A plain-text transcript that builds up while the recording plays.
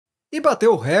e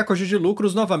bateu o recorde de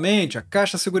lucros novamente. A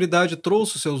Caixa Seguridade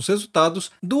trouxe seus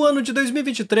resultados do ano de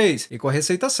 2023 e com a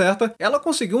receita certa, ela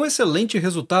conseguiu um excelente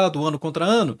resultado ano contra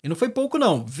ano. E não foi pouco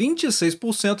não,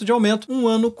 26% de aumento um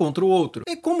ano contra o outro.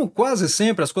 E como quase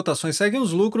sempre as cotações seguem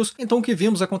os lucros, então o que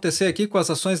vimos acontecer aqui com as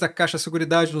ações da Caixa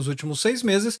Seguridade nos últimos 6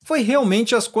 meses foi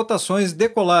realmente as cotações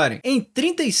decolarem em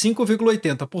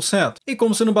 35,80%. E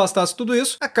como se não bastasse tudo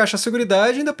isso, a Caixa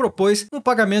Seguridade ainda propôs um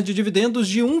pagamento de dividendos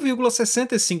de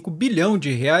 1,65 bilhão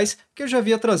de reais que eu já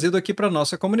havia trazido aqui para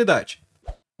nossa comunidade.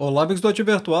 Olá amigos do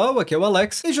Ativo Virtual, aqui é o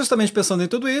Alex, e justamente pensando em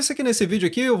tudo isso, é que nesse vídeo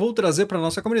aqui eu vou trazer para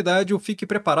nossa comunidade o Fique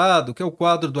Preparado, que é o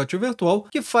quadro do Ativo Virtual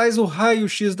que faz o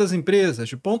raio-x das empresas,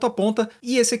 de ponta a ponta,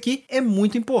 e esse aqui é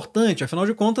muito importante, afinal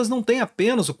de contas não tem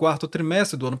apenas o quarto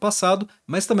trimestre do ano passado,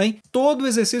 mas também todo o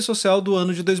exercício social do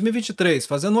ano de 2023,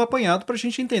 fazendo um apanhado para a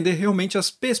gente entender realmente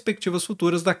as perspectivas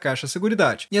futuras da Caixa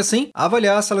Seguridade, e assim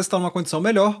avaliar se ela está numa condição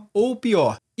melhor ou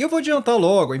pior. E eu vou adiantar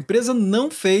logo, a empresa não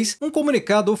fez um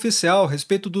comunicado oficial a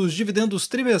respeito dos dividendos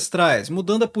trimestrais,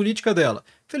 mudando a política dela.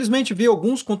 Felizmente vi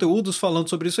alguns conteúdos falando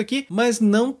sobre isso aqui, mas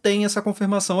não tem essa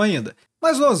confirmação ainda.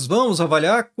 Mas nós vamos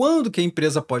avaliar quando que a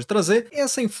empresa pode trazer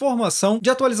essa informação de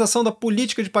atualização da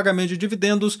política de pagamento de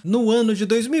dividendos no ano de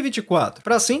 2024,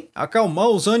 para assim acalmar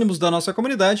os ânimos da nossa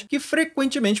comunidade que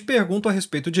frequentemente perguntam a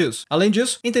respeito disso. Além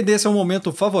disso, entender se é um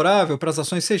momento favorável para as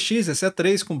ações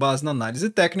CXSE3 com base na análise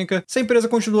técnica, se a empresa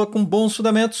continua com bons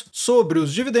fundamentos sobre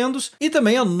os dividendos e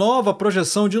também a nova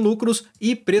projeção de lucros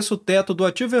e preço teto do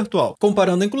ativo virtual,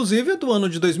 comparando inclusive do ano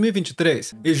de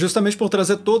 2023. E justamente por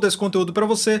trazer todo esse conteúdo para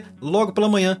você, logo pela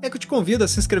manhã, é que eu te convido a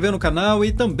se inscrever no canal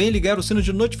e também ligar o sino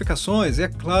de notificações e, é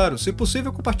claro, se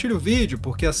possível, compartilhe o vídeo,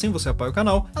 porque assim você apoia o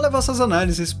canal a levar essas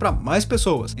análises para mais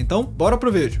pessoas. Então, bora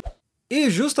pro vídeo! E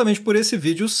justamente por esse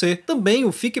vídeo ser também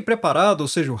o Fique Preparado, ou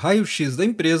seja, o raio-x da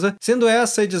empresa, sendo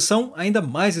essa edição ainda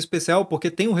mais especial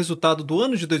porque tem o resultado do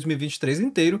ano de 2023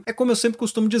 inteiro, é como eu sempre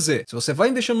costumo dizer, se você vai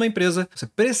investir numa empresa, você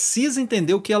precisa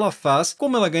entender o que ela faz,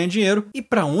 como ela ganha dinheiro e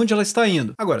para onde ela está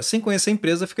indo. Agora, sem conhecer a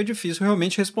empresa, fica difícil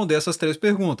realmente responder essas 3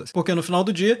 perguntas, porque no final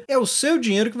do dia é o seu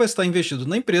dinheiro que vai estar investido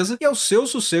na empresa e é o seu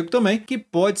sossego também que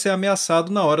pode ser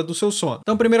ameaçado na hora do seu sono.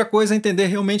 Então, a primeira coisa é entender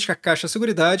realmente que a Caixa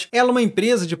Seguridade ela é uma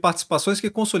empresa de participação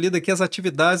que consolida aqui as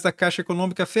atividades da Caixa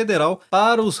Econômica Federal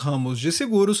para os ramos de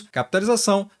seguros,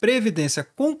 capitalização, previdência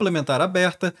complementar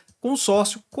aberta,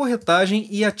 consórcio, corretagem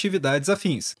e atividades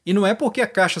afins. E não é porque a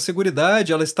Caixa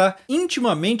Seguridade ela está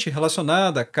intimamente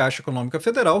relacionada à Caixa Econômica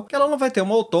Federal que ela não vai ter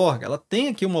uma outorga. Ela tem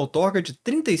aqui uma outorga de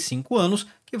 35 anos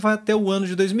que vai até o ano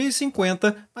de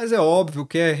 2050, mas é óbvio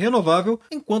que é renovável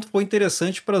enquanto for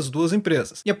interessante para as duas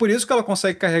empresas. E é por isso que ela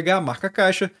consegue carregar a marca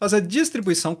Caixa, fazer a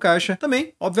distribuição Caixa,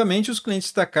 também, obviamente, os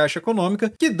clientes da Caixa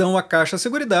Econômica, que dão à Caixa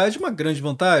Seguridade uma grande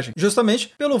vantagem,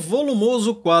 justamente pelo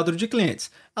volumoso quadro de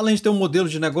clientes, além de ter um modelo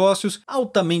de negócios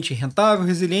altamente rentável,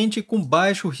 resiliente e com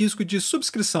baixo risco de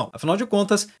subscrição. Afinal de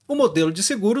contas, o modelo de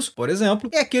seguros, por exemplo,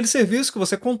 é aquele serviço que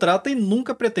você contrata e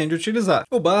nunca pretende utilizar.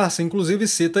 O Barça, inclusive,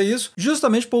 cita isso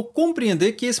justamente por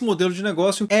compreender que esse modelo de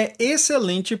negócio é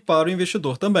excelente para o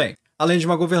investidor também. Além de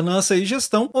uma governança e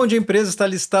gestão, onde a empresa está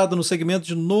listada no segmento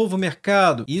de novo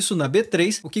mercado, isso na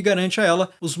B3, o que garante a ela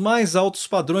os mais altos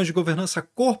padrões de governança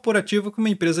corporativa que uma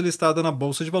empresa listada na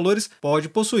Bolsa de Valores pode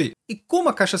possuir. E como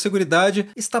a Caixa Seguridade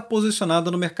está posicionada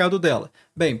no mercado dela?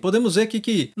 Bem, podemos ver aqui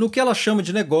que no que ela chama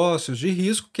de negócios de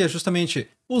risco, que é justamente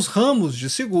os ramos de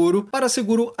seguro, para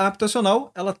seguro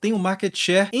habitacional, ela tem um market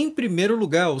share em primeiro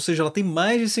lugar, ou seja, ela tem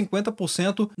mais de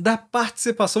 50% da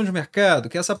participação de mercado,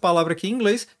 que é essa palavra aqui em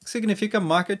inglês, que significa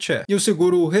market share. E o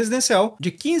seguro residencial,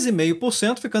 de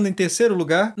 15,5%, ficando em terceiro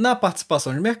lugar na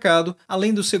participação de mercado,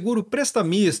 além do seguro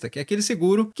prestamista, que é aquele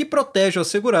seguro que protege o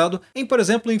assegurado em, por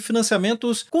exemplo, em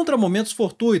financiamentos contra momentos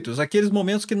fortuitos, aqueles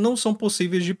momentos que não são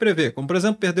possíveis de prever, como, por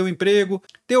exemplo, perder o emprego,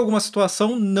 ter alguma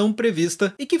situação não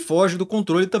prevista e que foge do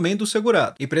controle também do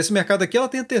segurado. E para esse mercado aqui ela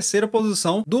tem a terceira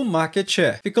posição do market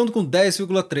share, ficando com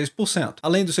 10,3%.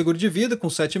 Além do seguro de vida com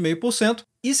 7,5%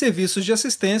 e serviços de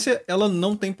assistência ela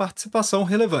não tem participação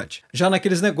relevante. Já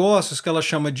naqueles negócios que ela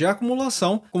chama de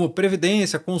acumulação, como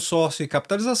previdência, consórcio e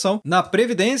capitalização, na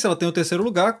previdência ela tem o terceiro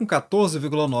lugar com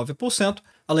 14,9%,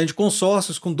 além de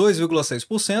consórcios com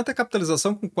 2,6% e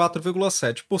capitalização com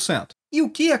 4,7%. E o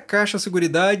que a Caixa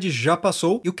Seguridade já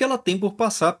passou e o que ela tem por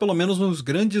passar, pelo menos nos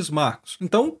grandes marcos.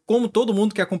 Então, como todo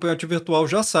mundo que acompanha o Ativo Virtual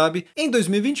já sabe, em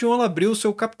 2021 ela abriu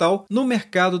seu capital no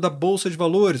mercado da Bolsa de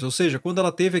Valores, ou seja, quando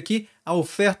ela teve aqui a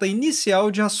oferta inicial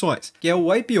de ações, que é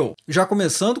o IPO, já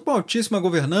começando com altíssima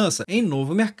governança em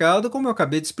novo mercado, como eu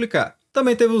acabei de explicar.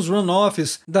 Também teve os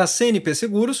runoffs da CNP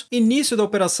Seguros, início da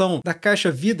operação da Caixa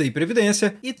Vida e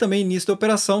Previdência e também início da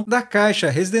operação da Caixa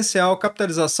Residencial,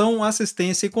 Capitalização,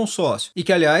 Assistência e Consórcio, e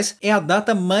que, aliás, é a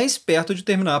data mais perto de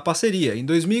terminar a parceria, em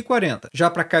 2040. Já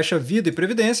para a Caixa Vida e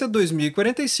Previdência,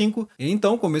 2045, e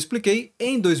então, como eu expliquei,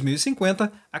 em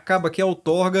 2050, acaba que a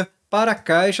outorga para a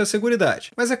Caixa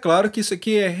Seguridade. Mas é claro que isso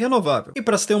aqui é renovável. E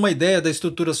para se ter uma ideia da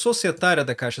estrutura societária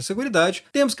da Caixa Seguridade,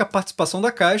 temos que a participação da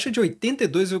Caixa é de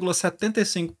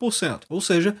 82,75%, ou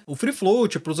seja, o free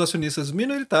float para os acionistas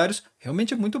minoritários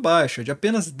realmente é muito baixo, é de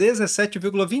apenas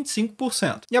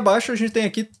 17,25%. E abaixo a gente tem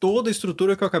aqui toda a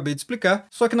estrutura que eu acabei de explicar,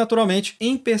 só que naturalmente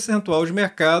em percentual de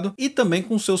mercado e também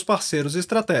com seus parceiros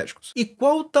estratégicos. E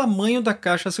qual o tamanho da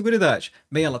Caixa Seguridade?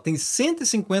 Bem, ela tem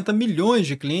 150 milhões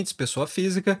de clientes pessoa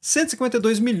física,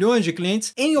 152 milhões de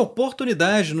clientes em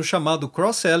oportunidade no chamado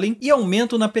cross-selling e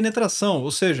aumento na penetração,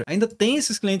 ou seja, ainda tem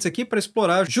esses clientes aqui para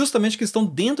explorar justamente que estão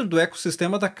dentro do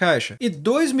ecossistema da Caixa, e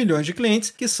 2 milhões de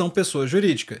clientes que são pessoa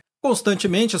jurídica.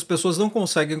 Constantemente as pessoas não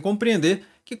conseguem compreender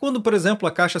que quando, por exemplo,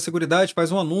 a Caixa Seguridade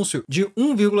faz um anúncio de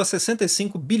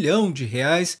 1,65 bilhão de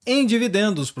reais em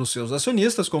dividendos para os seus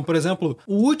acionistas, como por exemplo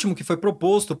o último que foi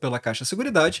proposto pela Caixa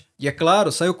Seguridade, e é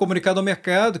claro, saiu comunicado ao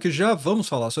mercado que já vamos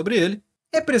falar sobre ele,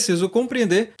 é preciso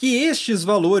compreender que estes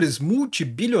valores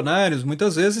multibilionários,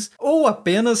 muitas vezes, ou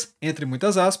apenas, entre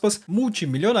muitas aspas,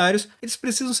 multimilionários, eles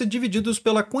precisam ser divididos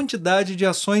pela quantidade de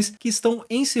ações que estão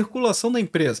em circulação da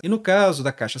empresa. E no caso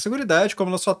da Caixa Seguridade, como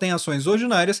ela só tem ações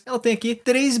ordinárias, ela tem aqui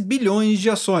 3 bilhões de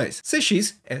ações,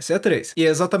 CXSE3. E é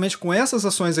exatamente com essas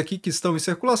ações aqui que estão em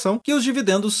circulação que os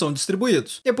dividendos são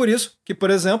distribuídos. E é por isso que, por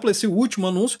exemplo, esse último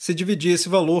anúncio, se dividir esse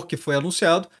valor que foi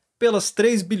anunciado pelas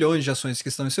 3 bilhões de ações que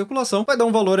estão em circulação, vai dar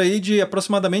um valor aí de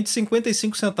aproximadamente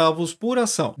 55 centavos por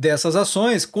ação. Dessas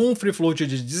ações, com um free float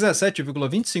de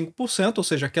 17,25%, ou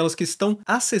seja, aquelas que estão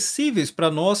acessíveis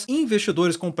para nós,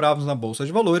 investidores comprarmos na Bolsa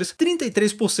de Valores,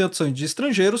 33% são de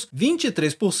estrangeiros,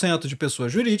 23% de pessoa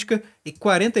jurídica e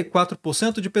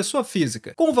 44% de pessoa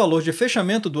física. Com o valor de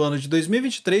fechamento do ano de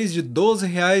 2023 de R$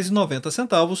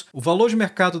 12,90, o valor de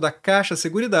mercado da Caixa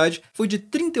Seguridade foi de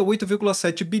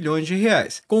 38,7 bilhões de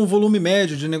reais, com um volume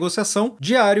médio de negociação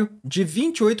diário de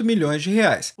 28 milhões de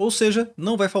reais. Ou seja,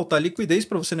 não vai faltar liquidez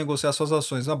para você negociar suas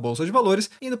ações na Bolsa de Valores,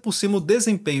 e ainda por cima o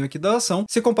desempenho aqui da ação,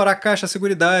 se comparar a Caixa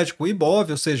Seguridade com o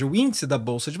IBOV, ou seja, o índice da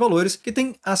Bolsa de Valores, que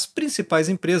tem as principais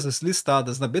empresas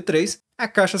listadas na B3, a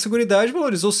Caixa Seguridade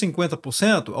valorizou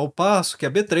 50%, ao passo que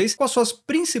a B3, com as suas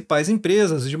principais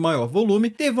empresas de maior volume,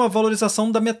 teve uma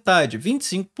valorização da metade,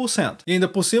 25%. E ainda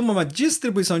por cima uma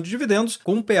distribuição de dividendos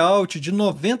com um payout de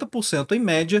 90% em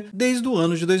média desde o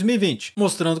ano de 2020,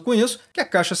 mostrando com isso que a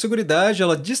Caixa Seguridade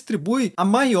ela distribui a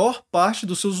maior parte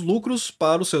dos seus lucros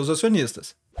para os seus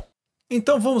acionistas.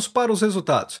 Então vamos para os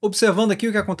resultados. Observando aqui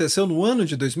o que aconteceu no ano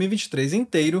de 2023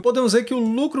 inteiro, podemos ver que o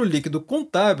lucro líquido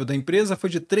contábil da empresa foi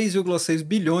de 3,6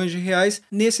 bilhões de reais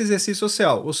nesse exercício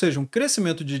social, ou seja, um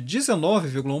crescimento de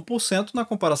 19,1% na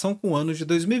comparação com o ano de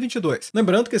 2022.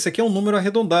 Lembrando que esse aqui é um número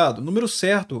arredondado, o número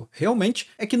certo realmente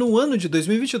é que no ano de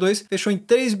 2022 fechou em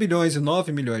 3 bilhões e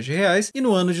 9 milhões de reais e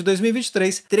no ano de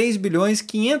 2023 3 bilhões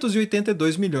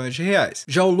 582 milhões de reais.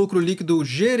 Já o lucro líquido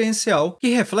gerencial, que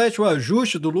reflete o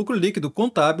ajuste do lucro líquido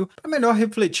contábil para melhor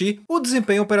refletir o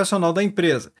desempenho operacional da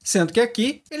empresa, sendo que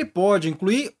aqui ele pode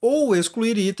incluir ou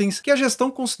excluir itens que a gestão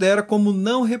considera como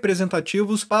não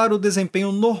representativos para o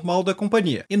desempenho normal da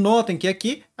companhia. E notem que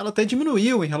aqui ela até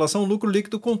diminuiu em relação ao lucro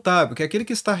líquido contábil, que é aquele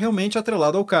que está realmente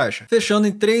atrelado ao caixa, fechando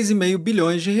em 3,5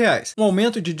 bilhões de reais, um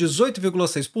aumento de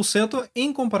 18,6%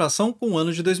 em comparação com o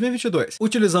ano de 2022.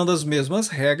 Utilizando as mesmas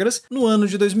regras, no ano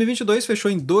de 2022 fechou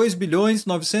em 2 bilhões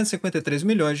 953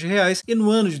 milhões de reais e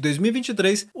no ano de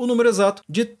 2023 o número exato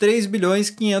de 3 bilhões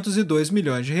 502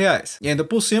 milhões de reais. E ainda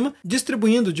por cima,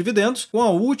 distribuindo dividendos com a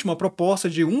última proposta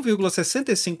de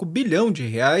 1,65 bilhão de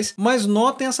reais, mas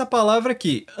notem essa palavra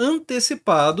aqui,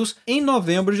 antecipados em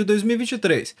novembro de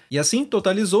 2023, e assim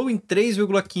totalizou em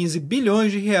 3,15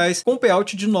 bilhões de reais, com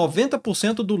payout de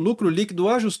 90% do lucro líquido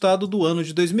ajustado do ano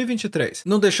de 2023.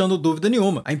 Não deixando dúvida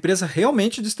nenhuma, a empresa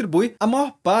realmente distribui a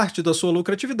maior parte da sua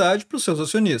lucratividade para os seus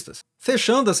acionistas.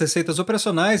 Fechando as receitas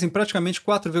operacionais em praticamente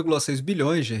 4,6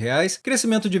 bilhões de reais,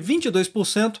 crescimento de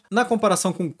 22% na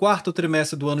comparação com o quarto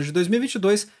trimestre do ano de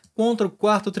 2022 contra o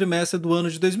quarto trimestre do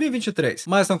ano de 2023,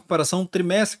 mas na comparação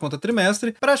trimestre contra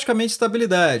trimestre, praticamente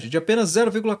estabilidade de apenas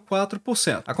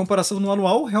 0,4%. A comparação no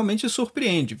anual realmente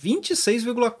surpreende,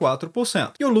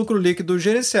 26,4%. E o lucro líquido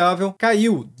gerenciável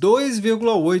caiu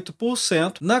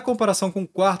 2,8% na comparação com o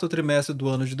quarto trimestre do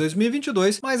ano de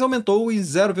 2022, mas aumentou em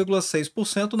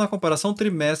 0,6% na comparação comparação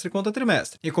trimestre contra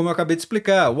trimestre. E como eu acabei de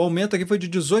explicar, o aumento aqui foi de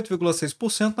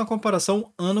 18,6% na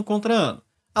comparação ano contra ano.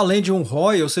 Além de um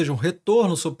ROI, ou seja, um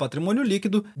retorno sobre patrimônio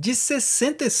líquido, de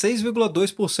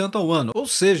 66,2% ao ano. Ou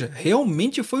seja,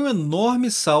 realmente foi um enorme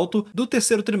salto do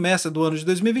terceiro trimestre do ano de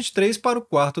 2023 para o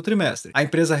quarto trimestre. A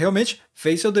empresa realmente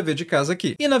fez seu dever de casa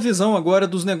aqui. E na visão agora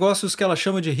dos negócios que ela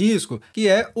chama de risco, que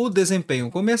é o desempenho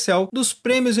comercial dos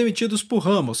prêmios emitidos por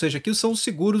ramo, ou seja, que são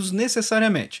seguros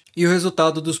necessariamente. E o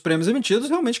resultado dos prêmios emitidos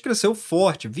realmente cresceu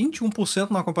forte, 21%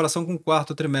 na comparação com o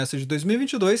quarto trimestre de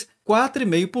 2022,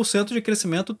 4,5% de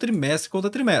crescimento trimestre contra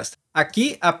trimestre.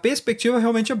 Aqui a perspectiva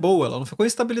realmente é boa, ela não ficou em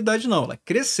estabilidade não, ela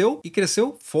cresceu e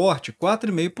cresceu forte,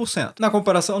 4,5%. Na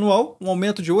comparação anual, um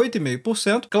aumento de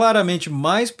 8,5%, claramente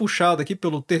mais puxado aqui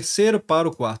pelo terceiro para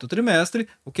o quarto trimestre,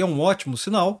 o que é um ótimo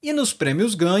sinal. E nos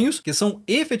prêmios ganhos, que são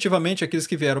efetivamente aqueles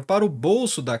que vieram para o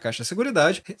bolso da Caixa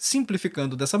Seguridade,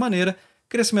 simplificando dessa maneira,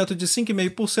 crescimento de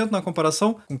 5,5% na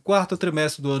comparação com o quarto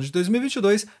trimestre do ano de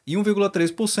 2022 e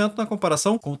 1,3% na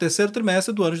comparação com o terceiro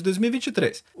trimestre do ano de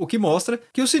 2023, o que mostra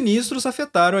que os sinistros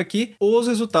afetaram aqui os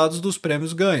resultados dos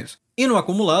prêmios ganhos. E no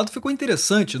acumulado ficou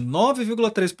interessante,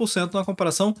 9,3% na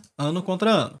comparação ano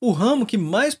contra ano. O ramo que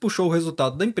mais puxou o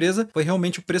resultado da empresa foi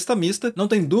realmente o prestamista, não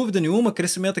tem dúvida nenhuma,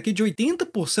 crescimento aqui de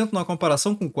 80% na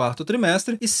comparação com o quarto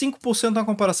trimestre e 5% na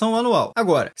comparação anual.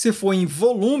 Agora, se for em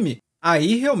volume,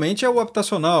 aí realmente é o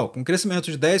habitacional, com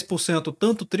crescimento de 10%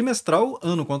 tanto trimestral,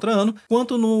 ano contra ano,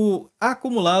 quanto no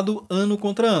acumulado ano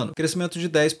contra ano. Crescimento de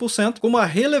 10%, com uma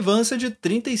relevância de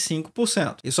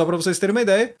 35%. E só para vocês terem uma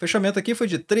ideia, o fechamento aqui foi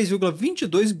de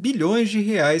 3,22 bilhões de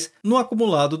reais no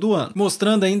acumulado do ano,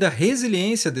 mostrando ainda a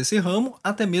resiliência desse ramo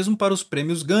até mesmo para os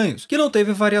prêmios ganhos, que não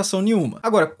teve variação nenhuma.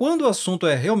 Agora, quando o assunto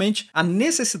é realmente a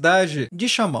necessidade de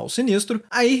chamar o sinistro,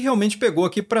 aí realmente pegou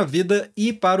aqui para a vida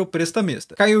e para o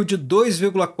prestamista. Caiu de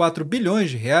 2,4 bilhões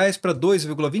de reais para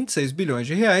 2,26 bilhões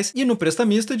de reais e no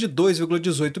prestamista de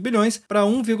 2,18 bilhões para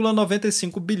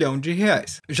 1,95 bilhão de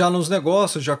reais. Já nos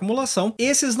negócios de acumulação,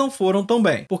 esses não foram tão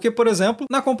bem, porque, por exemplo,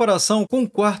 na comparação com o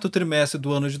quarto trimestre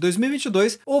do ano de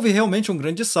 2022, houve realmente um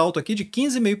grande salto aqui de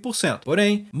 15,5%.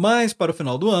 Porém, mais para o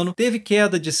final do ano, teve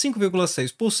queda de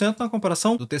 5,6% na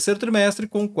comparação do terceiro trimestre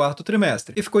com o quarto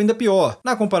trimestre. E ficou ainda pior.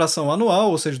 Na comparação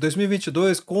anual, ou seja,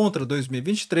 2022 contra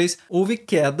 2023, houve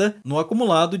queda no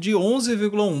acumulado de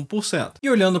 11,1%. E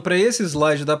olhando para esse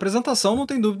slide da apresentação, não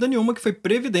tem dúvida nenhuma que foi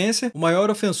Previdência o maior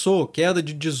ofensor, queda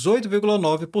de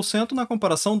 18,9% na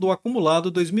comparação do acumulado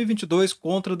 2022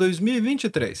 contra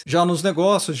 2023. Já nos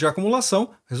negócios de acumulação, o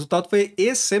resultado foi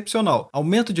excepcional,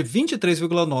 aumento de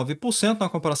 23,9% na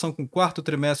comparação com o quarto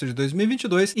trimestre de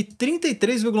 2022 e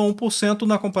 33,1%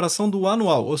 na comparação do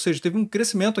anual, ou seja, teve um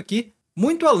crescimento aqui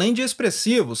muito além de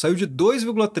expressivo, saiu de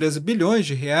 2,13 bilhões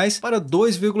de reais para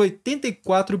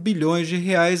 2,84 bilhões de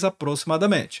reais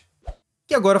aproximadamente.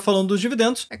 E agora falando dos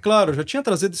dividendos, é claro, eu já tinha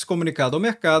trazido esse comunicado ao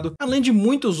mercado, além de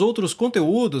muitos outros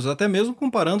conteúdos, até mesmo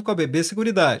comparando com a BB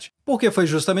Seguridade, porque foi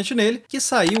justamente nele que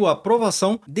saiu a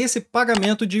aprovação desse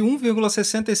pagamento de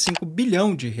 1,65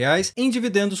 bilhão de reais em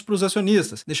dividendos para os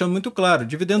acionistas, deixando muito claro,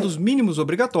 dividendos mínimos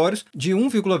obrigatórios de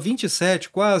 1,27,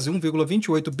 quase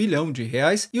 1,28 bilhão de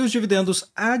reais e os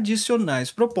dividendos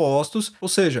adicionais propostos, ou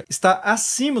seja, está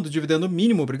acima do dividendo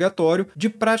mínimo obrigatório de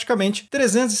praticamente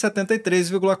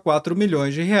 373,4 milhões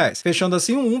de reais, fechando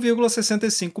assim um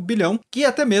 1,65 bilhão, que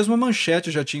até mesmo a manchete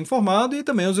já tinha informado e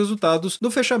também os resultados do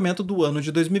fechamento do ano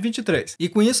de 2023. E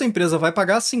com isso a empresa vai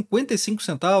pagar 55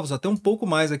 centavos, até um pouco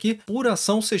mais aqui, por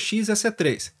ação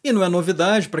CXSE3. E não é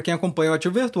novidade para quem acompanha o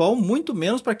ativo virtual, muito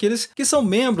menos para aqueles que são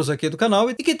membros aqui do canal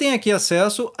e que têm aqui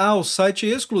acesso ao site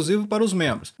exclusivo para os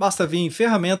membros. Basta vir em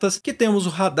ferramentas que temos o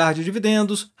radar de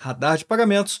dividendos, radar de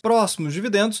pagamentos, próximos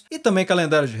dividendos e também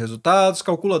calendário de resultados,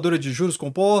 calculadora de juros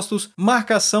compostos,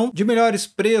 marcação de melhores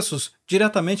preços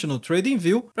diretamente no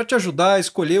TradingView para te ajudar a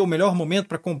escolher o melhor momento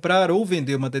para comprar ou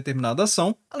vender uma determinada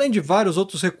ação, além de vários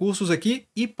outros recursos aqui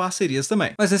e parcerias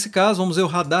também. Mas nesse caso vamos ver o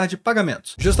radar de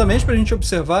pagamentos, justamente para a gente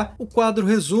observar o quadro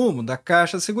resumo da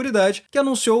Caixa Seguridade, que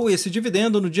anunciou esse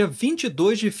dividendo no dia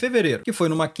 22 de fevereiro, que foi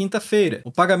numa quinta-feira.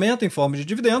 O pagamento em forma de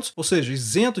dividendos, ou seja,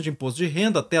 isento de imposto de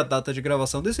renda até a data de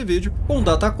gravação desse vídeo, com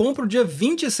data a compra o dia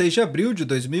 26 de abril de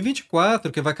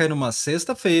 2024, que vai cair numa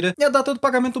sexta-feira, e a data do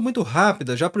pagamento muito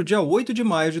rápida, já para o dia 8 8 de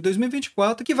maio de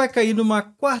 2024, que vai cair numa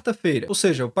quarta-feira. Ou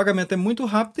seja, o pagamento é muito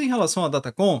rápido em relação à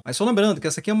Datacom, mas só lembrando que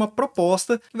essa aqui é uma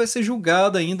proposta que vai ser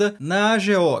julgada ainda na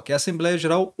AGO, que é a Assembleia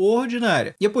Geral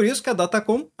Ordinária. E é por isso que a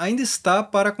Datacom ainda está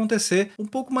para acontecer um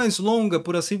pouco mais longa,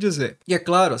 por assim dizer. E é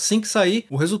claro, assim que sair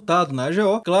o resultado na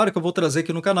AGO, claro que eu vou trazer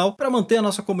aqui no canal para manter a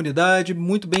nossa comunidade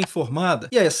muito bem informada.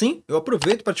 E aí assim, eu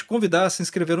aproveito para te convidar a se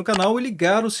inscrever no canal e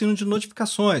ligar o sino de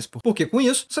notificações, porque com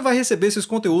isso você vai receber esses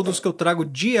conteúdos que eu trago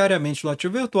diariamente no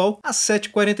Ativo Virtual às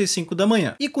 7h45 da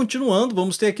manhã. E continuando,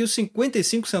 vamos ter aqui os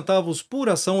 55 centavos por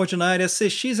ação ordinária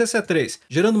CXSE3,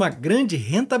 gerando uma grande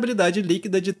rentabilidade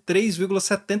líquida de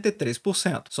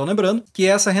 3,73%. Só lembrando que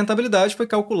essa rentabilidade foi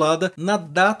calculada na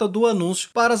data do anúncio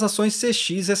para as ações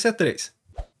CXSE3.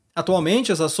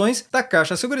 Atualmente, as ações da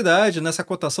Caixa Seguridade, nessa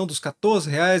cotação dos R$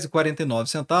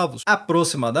 14,49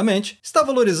 aproximadamente, está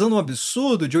valorizando um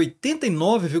absurdo de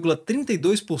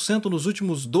 89,32% nos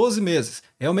últimos 12 meses.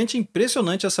 Realmente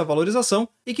impressionante essa valorização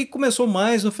e que começou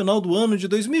mais no final do ano de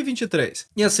 2023.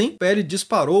 E assim, o PL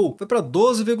disparou, foi para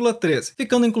 12,13,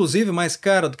 ficando inclusive mais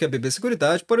cara do que a BB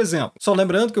Seguridade, por exemplo. Só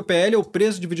lembrando que o PL é o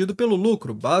preço dividido pelo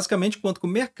lucro, basicamente quanto que o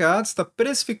mercado está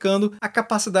precificando a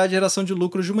capacidade de geração de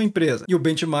lucros de uma empresa. E o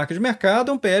benchmark de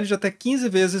mercado é um PL de até 15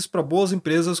 vezes para boas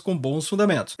empresas com bons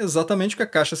fundamentos. Exatamente o que a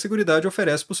Caixa Seguridade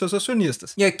oferece para os seus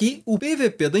acionistas. E aqui, o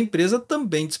PVP da empresa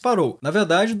também disparou. Na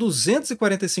verdade,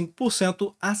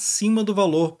 245% acima do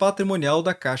valor patrimonial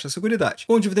da Caixa Seguridade.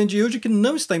 Com o dividend yield que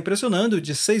não está impressionando,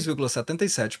 de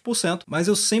 6,77%, mas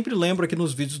eu sempre lembro aqui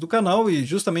nos vídeos do canal e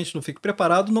justamente no Fique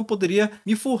Preparado não poderia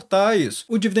me furtar a isso.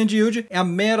 O dividend yield é a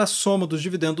mera soma dos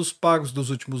dividendos pagos dos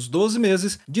últimos 12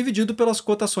 meses dividido pelas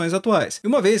cotações atuais. E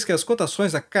uma vez que as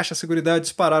cotações da Caixa Seguridade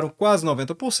dispararam quase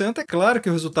 90%, é claro que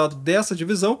o resultado dessa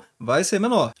divisão vai ser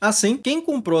menor. Assim, quem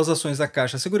comprou as ações da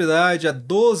Caixa Seguridade há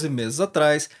 12 meses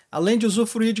atrás, além de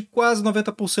usufruir de quase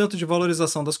 90% de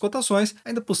valorização das cotações,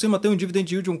 ainda por cima tem um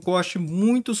dividend yield de um coste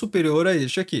muito superior a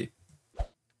este aqui.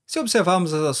 Se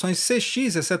observarmos as ações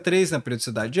CXSE3 na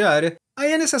periodicidade diária,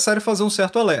 aí é necessário fazer um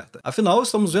certo alerta. Afinal,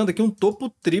 estamos vendo aqui um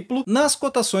topo triplo nas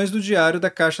cotações do diário da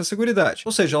Caixa Seguridade.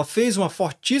 Ou seja, ela fez uma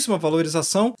fortíssima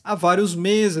valorização há vários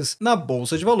meses na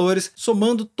Bolsa de Valores,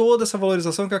 somando toda essa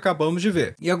valorização que acabamos de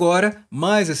ver. E agora,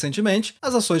 mais recentemente,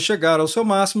 as ações chegaram ao seu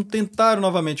máximo, tentaram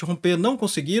novamente romper, não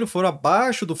conseguiram, foram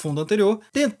abaixo do fundo anterior,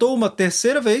 tentou uma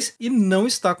terceira vez e não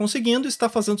está conseguindo, está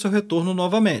fazendo seu retorno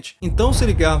novamente. Então, se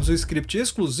ligarmos o script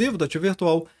exclusivo da Ativo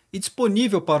Virtual, e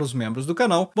disponível para os membros do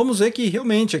canal, vamos ver que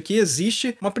realmente aqui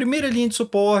existe uma primeira linha de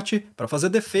suporte para fazer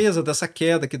defesa dessa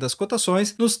queda aqui das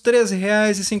cotações nos R$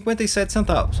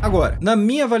 13,57. Agora, na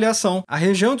minha avaliação, a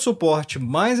região de suporte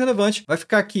mais relevante vai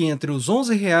ficar aqui entre os R$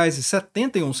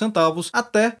 11,71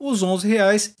 até os R$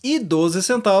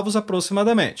 11,12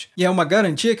 aproximadamente. E é uma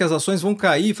garantia que as ações vão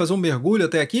cair e fazer um mergulho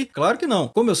até aqui? Claro que não.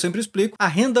 Como eu sempre explico, a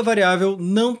renda variável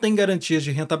não tem garantias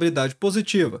de rentabilidade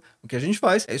positiva. O que a gente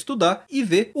faz é estudar e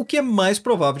ver o que é mais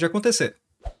provável de acontecer.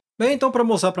 Bem, então, para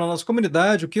mostrar para a nossa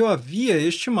comunidade o que eu havia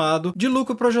estimado de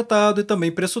lucro projetado e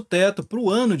também preço teto para o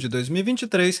ano de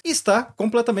 2023, está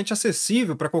completamente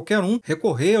acessível para qualquer um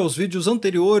recorrer aos vídeos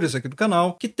anteriores aqui do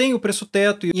canal, que tem o preço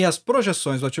teto e as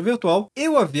projeções do ativo virtual.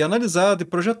 Eu havia analisado e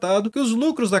projetado que os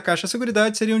lucros da Caixa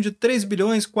Seguridade seriam de R$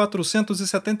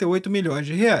 3,478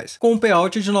 bilhões, com um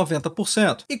payout de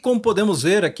 90%. E como podemos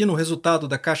ver aqui no resultado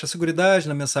da Caixa Seguridade,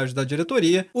 na mensagem da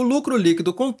diretoria, o lucro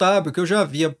líquido contábil que eu já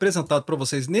havia apresentado para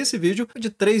vocês nesse vídeo de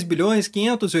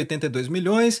 3,582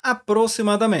 bilhões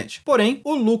aproximadamente. Porém,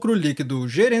 o lucro líquido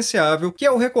gerenciável, que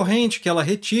é o recorrente que ela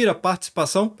retira a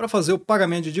participação para fazer o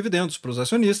pagamento de dividendos para os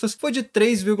acionistas, foi de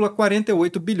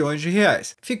 3,48 bilhões de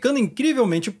reais, ficando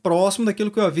incrivelmente próximo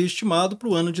daquilo que eu havia estimado para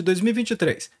o ano de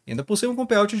 2023, ainda por cima com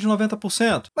payout de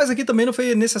 90%. Mas aqui também não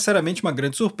foi necessariamente uma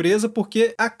grande surpresa,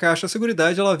 porque a Caixa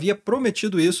Seguridade ela havia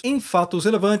prometido isso em fatos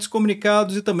relevantes,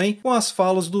 comunicados e também com as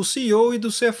falas do CEO e do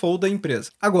CFO da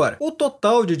empresa. Agora, o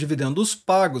total de dividendos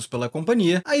pagos pela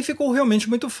companhia, aí ficou realmente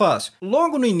muito fácil.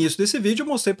 Logo no início desse vídeo eu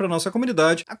mostrei para a nossa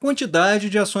comunidade a quantidade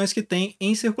de ações que tem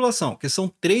em circulação, que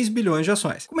são 3 bilhões de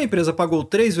ações. Como a empresa pagou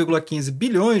 3,15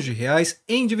 bilhões de reais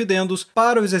em dividendos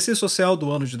para o exercício social do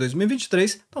ano de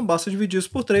 2023, então basta dividir isso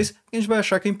por 3, que a gente vai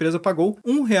achar que a empresa pagou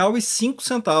R$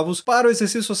 1,05 para o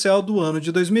exercício social do ano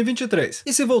de 2023.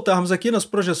 E se voltarmos aqui nas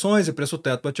projeções e preço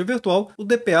teto do ativo virtual, o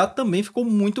DPA também ficou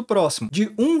muito próximo, de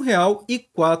R$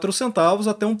 1,04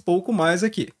 até um pouco mais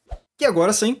aqui. E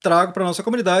agora sim, trago para a nossa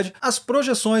comunidade as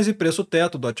projeções e preço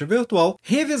teto do ativo virtual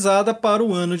revisada para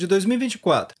o ano de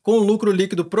 2024, com o lucro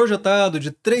líquido projetado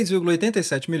de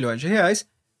 3,87 milhões de reais,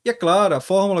 E é claro, a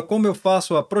fórmula, como eu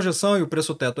faço a projeção e o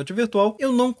preço teto ativo virtual,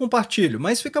 eu não compartilho,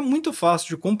 mas fica muito fácil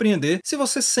de compreender se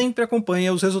você sempre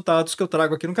acompanha os resultados que eu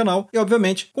trago aqui no canal e,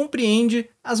 obviamente, compreende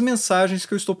as mensagens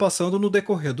que eu estou passando no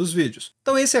decorrer dos vídeos.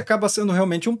 Então esse acaba sendo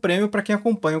realmente um prêmio para quem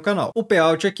acompanha o canal. O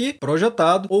payout aqui,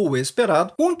 projetado ou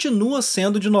esperado, continua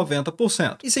sendo de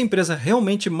 90%. E se a empresa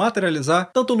realmente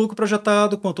materializar tanto o lucro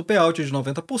projetado quanto o payout de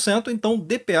 90%, então o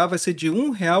DPA vai ser de R$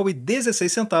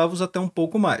 1,16 até um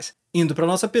pouco mais. Indo para a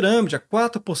nossa pirâmide, a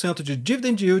 4% de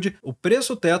dividend yield, o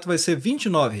preço teto vai ser R$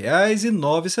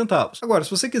 29,09. Agora, se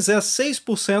você quiser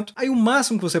 6%, aí o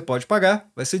máximo que você pode pagar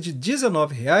vai ser de R$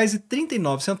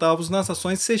 19,39 nas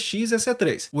ações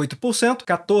CXSE3. 8%, R$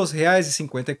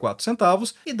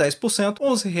 14,54 e 10%, R$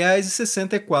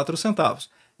 11,64.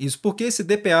 Isso porque esse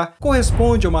DPA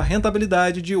corresponde a uma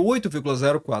rentabilidade de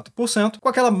 8,04%, com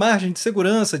aquela margem de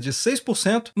segurança de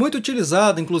 6%, muito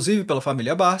utilizada inclusive pela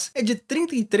família Bars, é de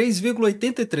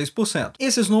 33,83%.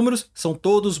 Esses números são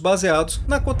todos baseados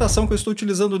na cotação que eu estou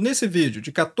utilizando nesse vídeo, de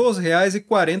R$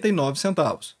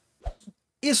 14,49.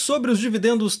 E sobre os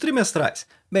dividendos trimestrais?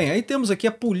 Bem, aí temos aqui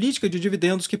a política de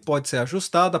dividendos que pode ser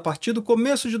ajustada a partir do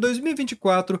começo de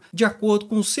 2024, de acordo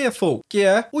com o CFO, que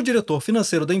é o diretor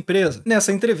financeiro da empresa.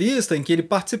 Nessa entrevista em que ele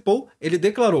participou, ele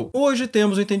declarou: hoje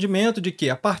temos o entendimento de que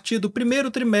a partir do primeiro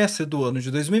trimestre do ano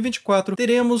de 2024,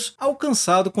 teremos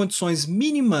alcançado condições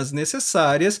mínimas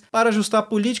necessárias para ajustar a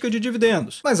política de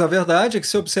dividendos. Mas a verdade é que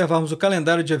se observarmos o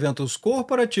calendário de eventos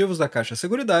corporativos da Caixa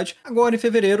Seguridade, agora em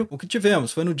fevereiro, o que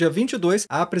tivemos foi no dia 22,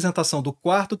 a apresentação do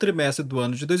quarto trimestre do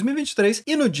ano de 2023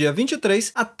 e no dia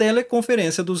 23 a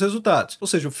teleconferência dos resultados, ou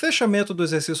seja, o fechamento do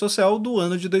exercício social do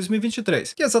ano de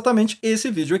 2023, que é exatamente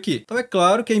esse vídeo aqui. Então é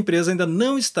claro que a empresa ainda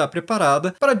não está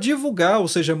preparada para divulgar, ou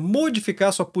seja,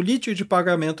 modificar sua política de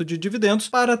pagamento de dividendos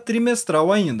para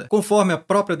trimestral ainda. Conforme a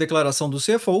própria declaração do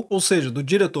CFO, ou seja, do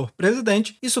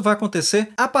diretor-presidente, isso vai acontecer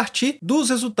a partir dos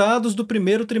resultados do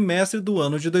primeiro trimestre do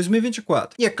ano de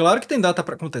 2024. E é claro que tem data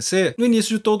para acontecer. No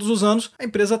início de todos os anos, a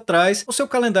empresa traz o seu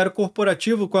calendário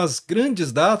corporativo com as grandes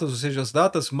datas, ou seja, as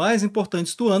datas mais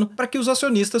importantes do ano, para que os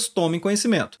acionistas tomem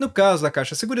conhecimento. No caso da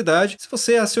Caixa Seguridade, se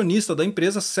você é acionista da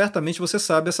empresa, certamente você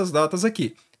sabe essas datas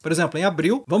aqui. Por exemplo, em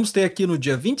abril, vamos ter aqui no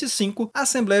dia 25 a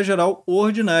Assembleia Geral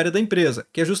Ordinária da empresa,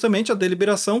 que é justamente a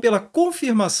deliberação pela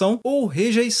confirmação ou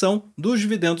rejeição dos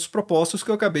dividendos propostos que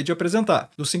eu acabei de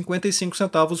apresentar, dos 55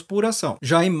 centavos por ação.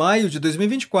 Já em maio de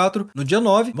 2024, no dia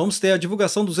 9, vamos ter a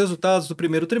divulgação dos resultados do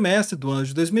primeiro trimestre do ano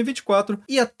de 2024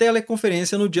 e a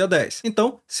teleconferência no dia 10.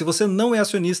 Então, se você não é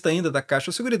acionista ainda da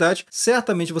Caixa Seguridade,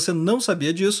 certamente você não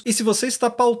sabia disso, e se você está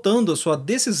pautando a sua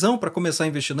decisão para começar a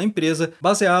investir na empresa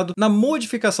baseado na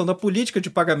modificação da política de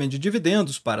pagamento de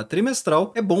dividendos para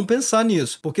trimestral, é bom pensar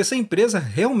nisso, porque se a empresa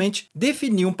realmente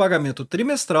definir um pagamento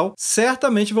trimestral,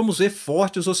 certamente vamos ver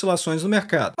fortes oscilações no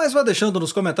mercado. Mas vá deixando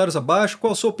nos comentários abaixo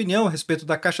qual a sua opinião a respeito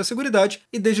da Caixa Seguridade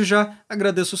e desde já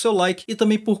agradeço o seu like e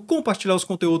também por compartilhar os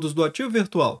conteúdos do Ativo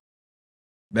Virtual.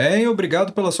 Bem,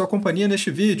 obrigado pela sua companhia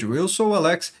neste vídeo. Eu sou o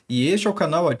Alex e este é o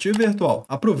canal Ativo Virtual.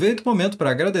 Aproveito o momento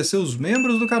para agradecer os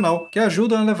membros do canal que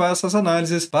ajudam a levar essas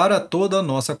análises para toda a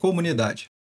nossa comunidade.